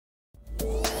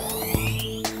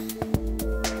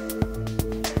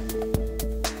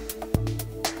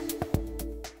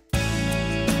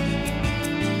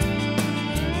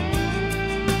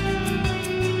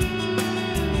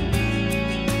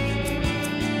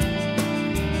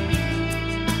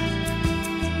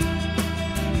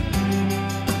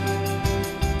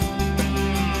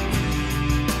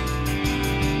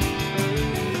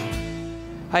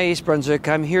Hi, East Brunswick.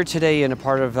 I'm here today in a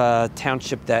part of a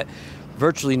township that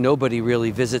virtually nobody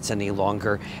really visits any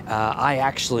longer. I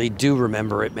actually do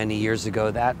remember it many years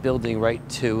ago. That building right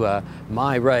to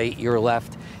my right, your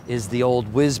left, is the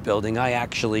old Wiz building. I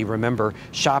actually remember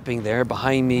shopping there.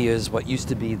 Behind me is what used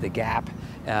to be the Gap,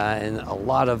 and a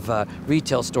lot of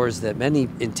retail stores that many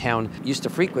in town used to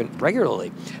frequent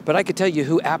regularly. But I could tell you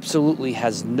who absolutely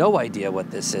has no idea what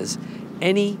this is.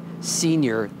 Any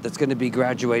senior that's going to be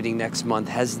graduating next month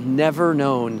has never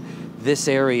known this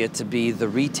area to be the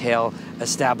retail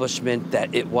establishment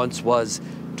that it once was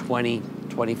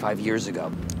 25 years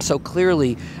ago. So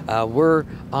clearly we're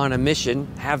on a mission,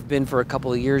 have been for a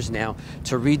couple of years now,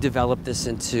 to redevelop this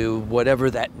into whatever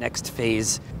that next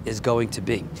phase is going to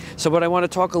be. So what I want to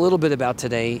talk a little bit about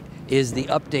today is the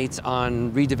updates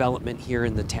on redevelopment here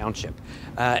in the township.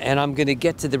 And I'm going to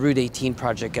get to the Route 18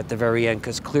 project at the very end,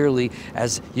 because clearly,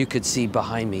 as you could see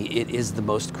behind me, it is the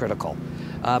most critical.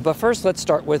 But first, let's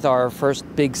start with our first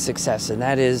big success, and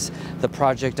that is the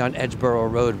project on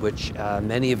Edgeboro Road, which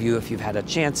many of you, if you've had a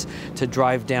chance to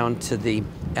drive down to the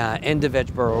end of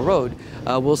Edgeboro Road,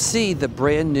 will see the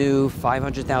brand new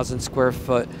 500,000 square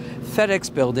foot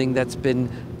FedEx building that's been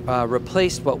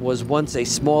replaced what was once a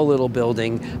small little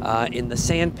building in the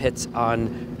sand pits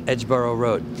on Edgeboro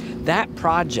Road. That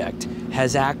project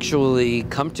has actually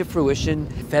come to fruition.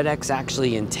 FedEx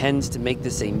actually intends to make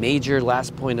this a major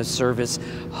last point of service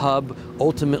hub,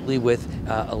 ultimately with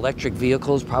electric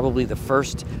vehicles, probably the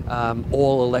first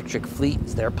all-electric fleet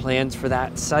is their plans for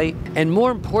that site. And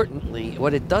more importantly,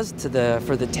 what it does to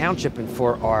for the township and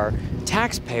for our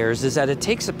taxpayers is that it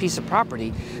takes a piece of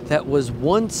property that was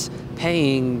once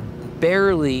paying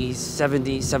barely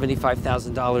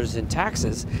 $75,000 in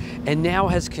taxes, and now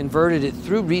has converted it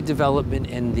through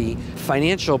redevelopment and the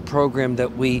financial program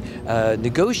that we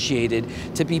negotiated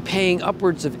to be paying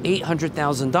upwards of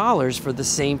 $800,000 for the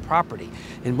same property.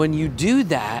 And when you do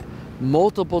that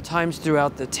multiple times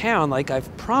throughout the town, like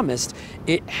I've promised,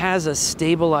 it has a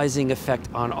stabilizing effect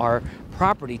on our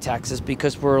property taxes,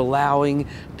 because we're allowing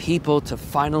people to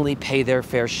finally pay their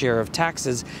fair share of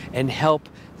taxes and help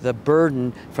the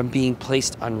burden from being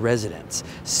placed on residents.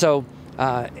 So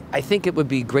I think it would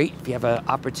be great if you have an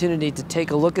opportunity to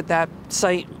take a look at that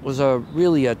site. It was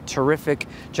really a terrific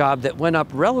job that went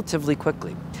up relatively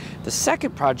quickly. The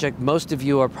second project most of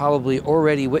you are probably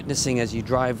already witnessing as you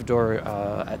drive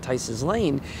at Tice's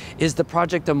Lane is the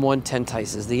project on 110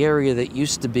 Tice's, the area that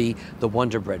used to be the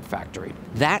Wonder Bread factory.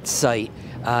 That site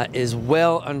is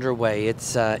well underway.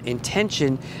 Its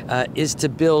intention is to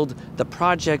build the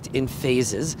project in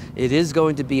phases. It is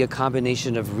going to be a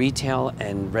combination of retail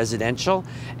and residential,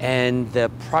 and the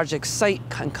project site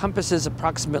encompasses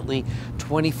approximately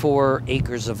 24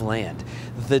 acres of land.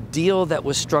 The deal that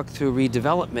was struck through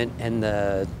redevelopment and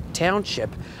the township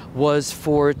was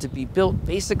for it to be built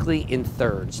basically in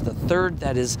thirds. The third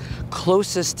that is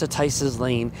closest to Tice's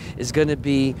Lane is going to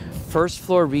be first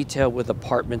floor retail with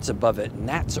apartments above it, and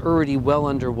that's already well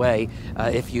underway.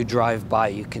 If you drive by,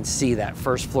 you can see that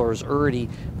first floor has already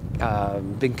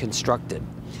been constructed.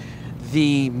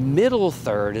 The middle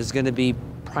third is going to be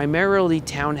primarily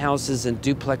townhouses and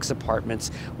duplex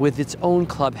apartments with its own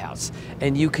clubhouse.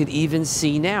 And you could even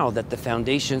see now that the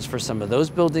foundations for some of those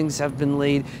buildings have been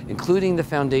laid, including the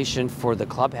foundation for the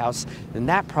clubhouse, and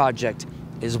that project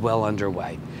is well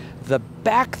underway. The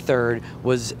back third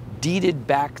was deeded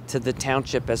back to the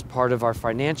township as part of our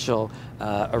financial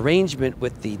arrangement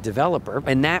with the developer,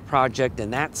 and that project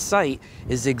and that site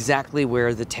is exactly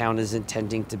where the town is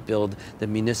intending to build the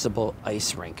municipal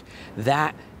ice rink.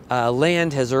 That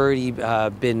land has already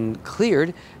been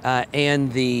cleared,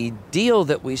 and the deal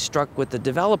that we struck with the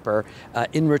developer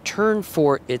in return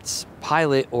for its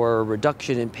pilot or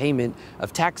reduction in payment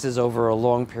of taxes over a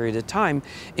long period of time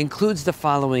includes the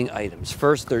following items.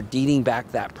 First, they're deeding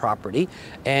back that property,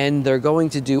 and they're going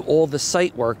to do all the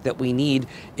site work that we need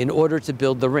in order to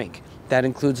build the rink. That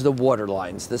includes the water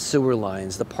lines, the sewer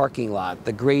lines, the parking lot,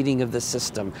 the grading of the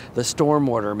system, the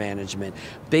stormwater management.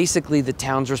 Basically, the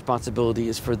town's responsibility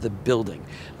is for the building.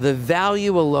 The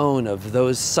value alone of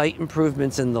those site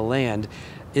improvements in the land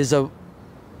is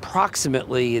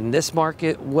approximately, in this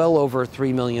market, well over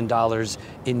 $3 million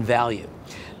in value.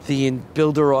 The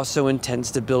builder also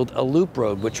intends to build a loop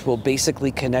road, which will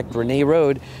basically connect Renee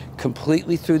Road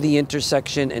completely through the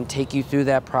intersection and take you through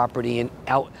that property and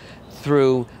out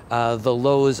through the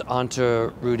Lowe's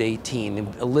onto Route 18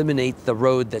 and eliminate the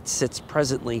road that sits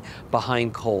presently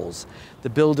behind Kohl's. The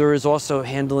builder is also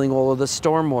handling all of the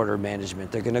stormwater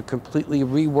management. They're going to completely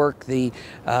rework the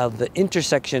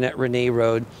intersection at Renee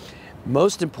Road,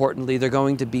 Most importantly, they're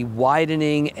going to be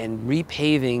widening and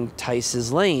repaving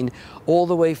Tice's Lane all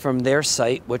the way from their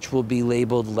site, which will be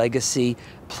labeled Legacy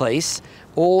Place,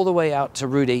 all the way out to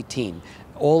Route 18.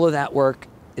 All of that work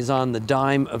is on the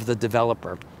dime of the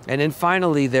developer. And then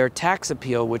finally, their tax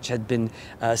appeal, which had been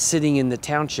sitting in the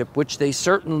township, which they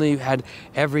certainly had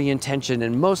every intention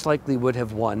and most likely would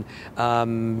have won,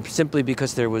 simply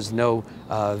because there was no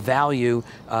value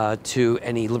to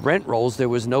any rent rolls. There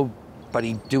was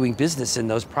nobody doing business in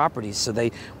those properties, so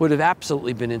they would have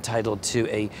absolutely been entitled to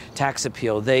a tax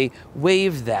appeal. They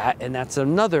waived that, and that's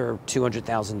another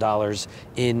 $200,000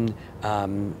 in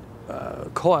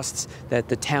costs that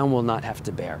the town will not have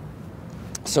to bear.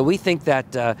 So we think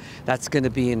that that's going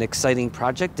to be an exciting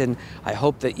project, and I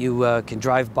hope that you can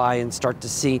drive by and start to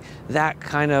see that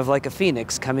kind of like a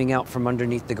phoenix coming out from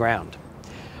underneath the ground.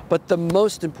 But the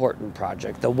most important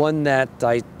project, the one that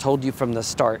I told you from the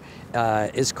start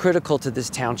is critical to this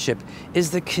township, is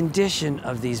the condition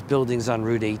of these buildings on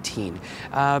Route 18.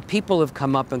 People have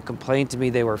come up and complained to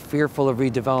me they were fearful of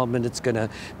redevelopment. It's going to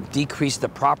decrease the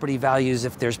property values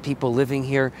if there's people living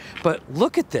here. But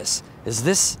look at this. Is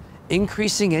this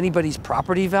increasing anybody's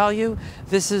property value?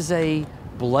 This is a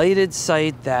blighted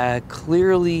site that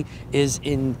clearly is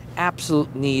in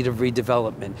absolute need of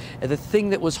redevelopment. And the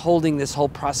thing that was holding this whole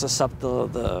process up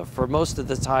for most of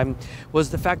the time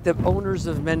was the fact that owners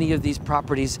of many of these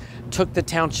properties took the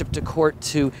township to court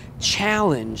to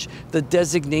challenge the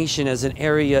designation as an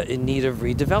area in need of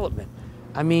redevelopment.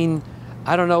 I mean,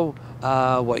 I don't know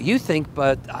what you think,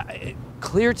 but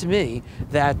clear to me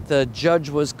that the judge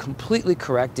was completely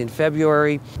correct. In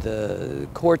February, the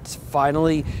courts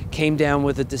finally came down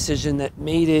with a decision that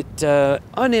made it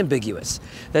unambiguous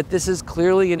that this is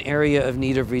clearly an area of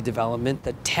need of redevelopment.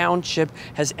 The township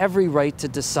has every right to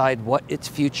decide what its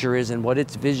future is and what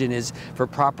its vision is for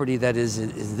property that is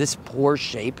in this poor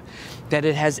shape, that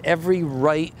it has every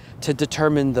right to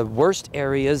determine the worst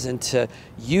areas and to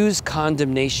use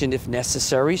condemnation if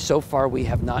necessary. So far, we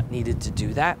have not needed to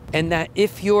do that. And that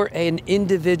if you're an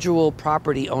individual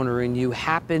property owner and you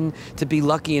happen to be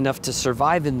lucky enough to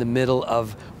survive in the middle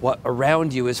of what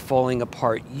around you is falling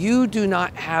apart, you do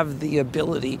not have the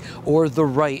ability or the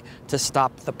right to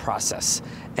stop the process.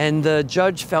 And the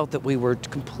judge felt that we were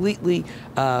completely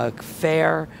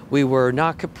fair. We were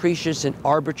not capricious and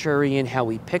arbitrary in how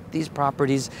we picked these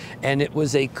properties. And it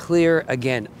was a clear,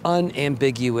 again,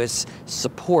 unambiguous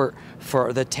support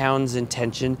for the town's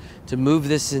intention to move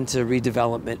this into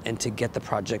redevelopment and to get the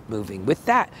project moving. With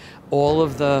that, all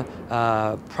of the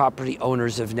property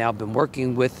owners have now been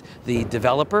working with the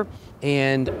developer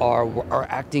and are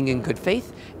acting in good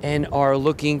faith and are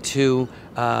looking to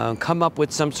come up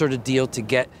with some sort of deal to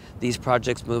get these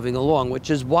projects moving along,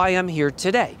 which is why I'm here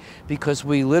today, because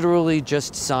we literally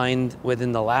just signed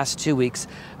within the last 2 weeks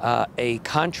a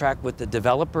contract with the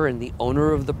developer and the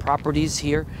owner of the properties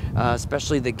here,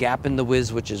 especially the Gap and the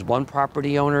Wiz, which is one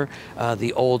property owner,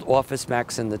 the old Office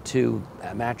Max and the two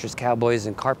Mattress Cowboys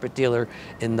and Carpet Dealer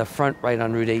in the front right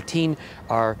on Route 18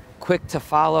 are quick to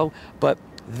follow. But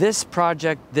this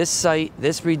project, this site,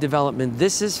 this redevelopment,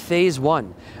 this is phase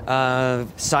one.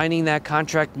 Signing that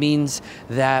contract means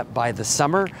that by the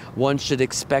summer, one should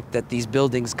expect that these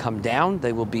buildings come down.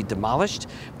 They will be demolished.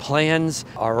 Plans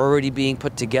are already being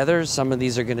put together. Some of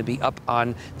these are going to be up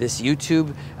on this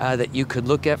YouTube that you could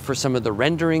look at for some of the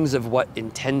renderings of what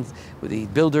the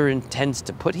builder intends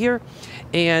to put here.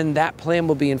 And that plan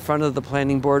will be in front of the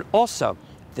planning board also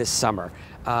this summer.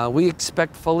 We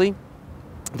expect fully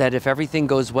that if everything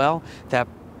goes well, that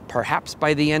perhaps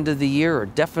by the end of the year or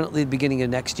definitely the beginning of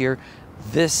next year,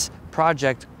 this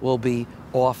project will be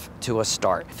off to a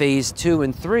start. Phase 2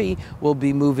 and 3 will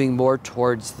be moving more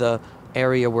towards the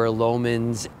area where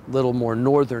Lohman's little more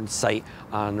northern site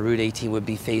on Route 18 would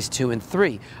be phase 2 and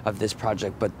 3 of this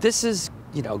project. But this is,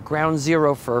 ground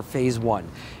zero for phase 1.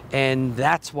 And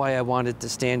that's why I wanted to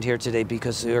stand here today,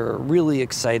 because we're really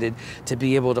excited to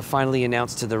be able to finally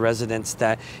announce to the residents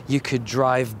that you could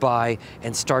drive by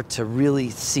and start to really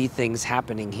see things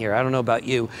happening here. I don't know about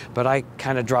you, but I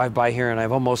kind of drive by here and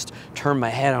I've almost turned my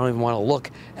head. I don't even want to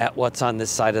look at what's on this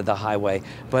side of the highway.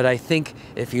 But I think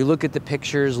if you look at the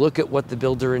pictures, look at what the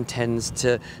builder intends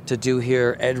to do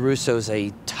here. Ed Russo's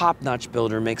a top-notch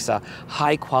builder, makes a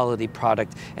high-quality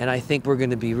product, and I think we're going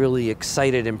to be really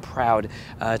excited and proud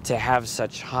to have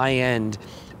such high-end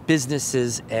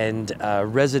businesses and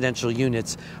residential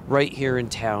units right here in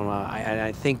town. And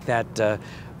I think that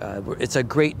It's a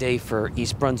great day for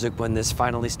East Brunswick when this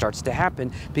finally starts to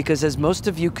happen, because as most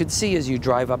of you could see as you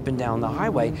drive up and down the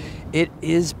highway, it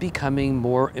is becoming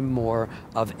more and more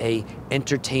of a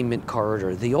entertainment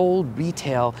corridor. The old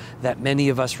retail that many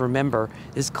of us remember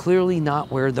is clearly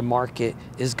not where the market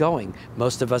is going.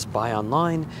 Most of us buy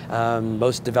online.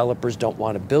 Most developers don't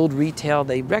want to build retail.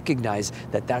 They recognize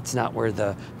that that's not where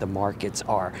the markets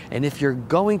are. And if you're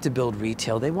going to build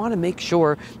retail, they want to make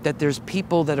sure that there's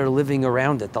people that are living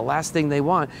around it. The last thing they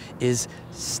want is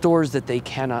stores that they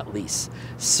cannot lease.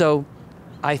 So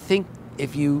I think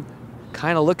if you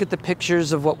kind of look at the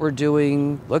pictures of what we're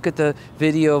doing, look at the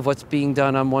video of what's being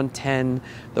done on 110,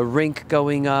 the rink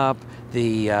going up,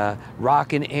 the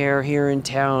Rockin' Air here in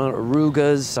town,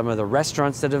 Arugas, some of the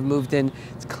restaurants that have moved in,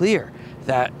 it's clear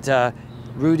that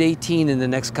Route 18 in the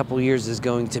next couple of years is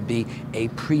going to be a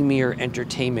premier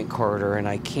entertainment corridor, and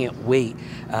I can't wait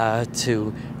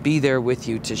to be there with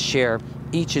you to share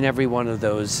each and every one of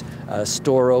those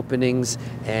store openings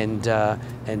and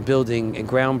building and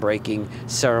groundbreaking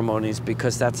ceremonies,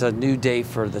 because that's a new day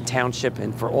for the township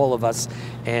and for all of us.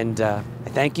 And I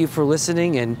thank you for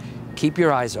listening, and keep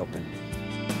your eyes open.